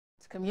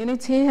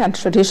Community and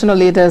traditional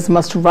leaders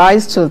must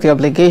rise to their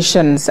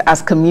obligations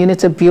as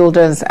community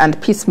builders and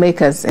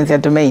peacemakers in their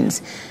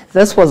domains.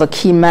 This was a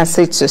key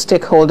message to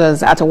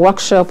stakeholders at a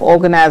workshop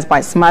organized by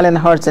Smiling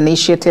Hearts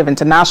Initiative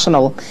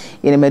International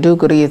in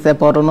Maiduguri, the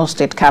Borno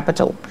state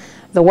capital.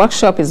 The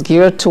workshop is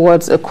geared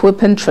towards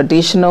equipping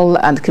traditional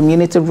and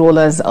community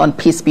rulers on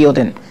peace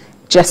building.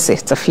 Jesse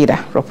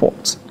Tafida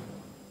reports.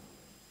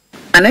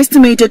 An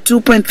estimated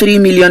 2.3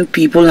 million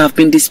people have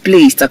been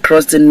displaced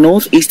across the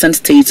northeastern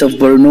states of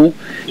Borno,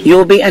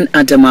 Yobe and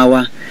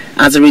Adamawa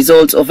as a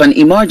result of an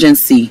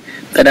emergency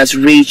that has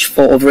raged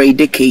for over a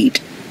decade.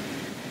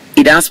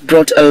 It has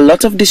brought a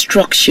lot of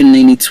destruction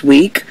in its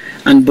wake,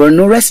 and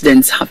Borno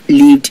residents have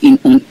lived in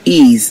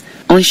unease,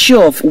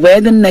 unsure of where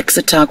the next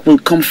attack will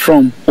come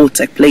from or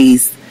take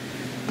place.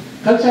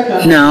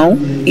 Now,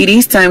 it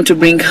is time to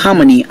bring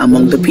harmony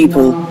among the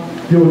people.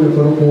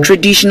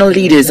 Traditional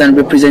leaders and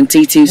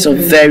representatives of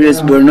various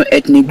Borno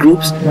ethnic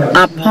groups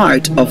are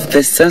part of the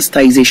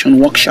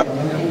sensitization workshop.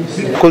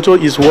 Culture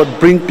is what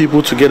brings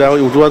people together,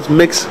 it what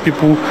makes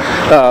people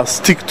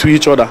stick to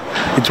each other.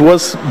 It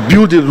was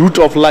build the root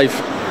of life,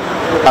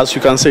 as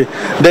you can say.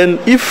 Then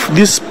if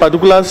this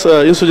particular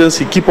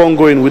insurgency keep on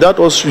going without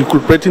us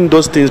recuperating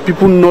those things,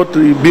 people not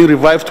being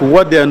revived to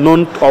what they are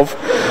known of,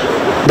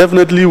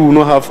 definitely we will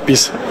not have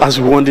peace as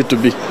we want it to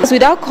be.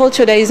 Without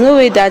culture, there is no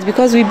way that,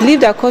 because we believe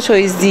that culture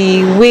is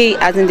the way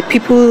as in the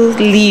people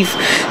live.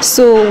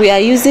 So we are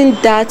using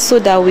that so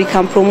that we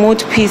can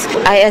promote peace.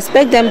 I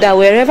expect them that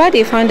wherever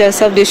they find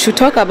themselves, they should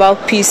talk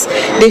about peace.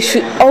 They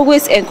should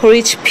always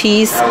encourage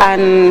peace,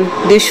 and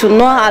they should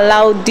not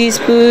allow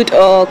dispute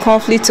or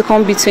conflict to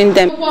come between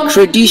them.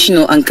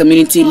 Traditional and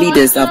community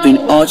leaders have been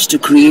urged to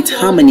create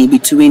harmony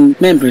between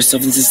members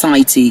of the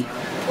society.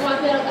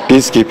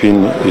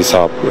 Peacekeeping is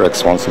our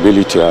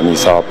responsibility and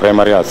is our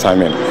primary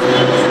assignment.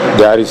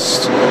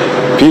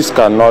 Peace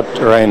cannot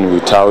reign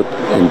without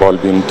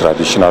involving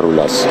traditional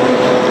rulers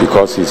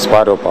because it's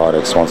part of our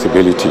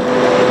responsibility.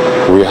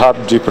 We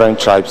have different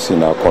tribes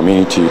in our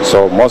community,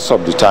 so most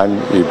of the time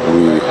if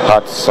we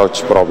had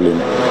such problem,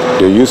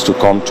 they used to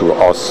come to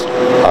us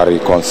and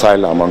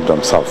reconcile among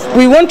themselves.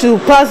 We want to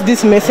pass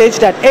this message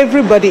that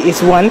everybody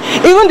is one.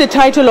 Even the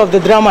title of the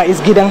drama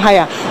is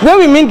Gidanghaya. When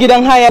we mean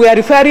Gidanghaya, we are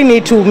referring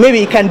it to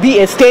maybe it can be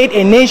a state,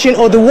 a nation,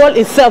 or the world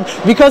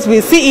itself, because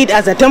we see it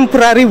as a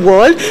temporary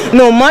world.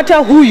 No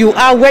matter who you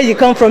are, where you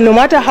come from, no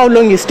matter how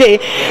long you stay,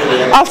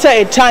 after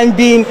a time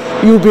being,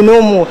 you'll be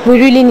no more. We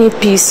really need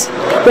peace.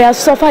 We have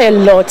suffered a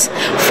lot.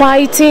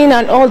 Fighting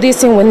and all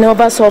these things will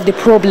never solve the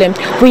problem.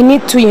 We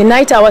need to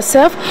unite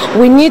ourselves.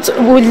 We need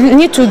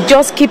to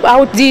just keep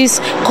out this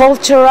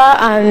cultural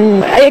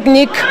and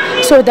ethnic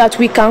so that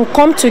we can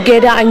come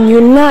together and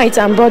unite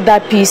and bring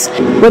that peace.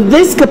 With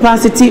this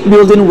capacity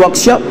building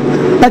workshop,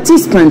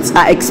 participants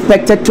are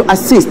expected to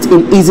assist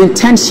in easing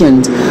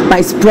tensions by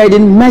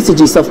spreading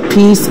messages of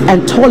peace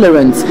and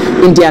tolerance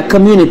in their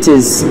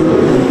communities.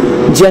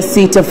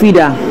 Jesse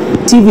Tafida,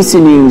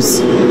 TVC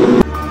News.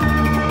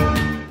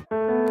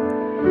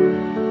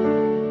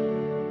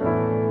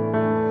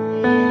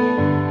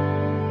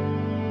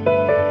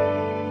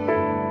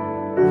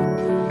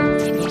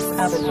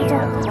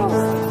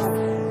 Yes,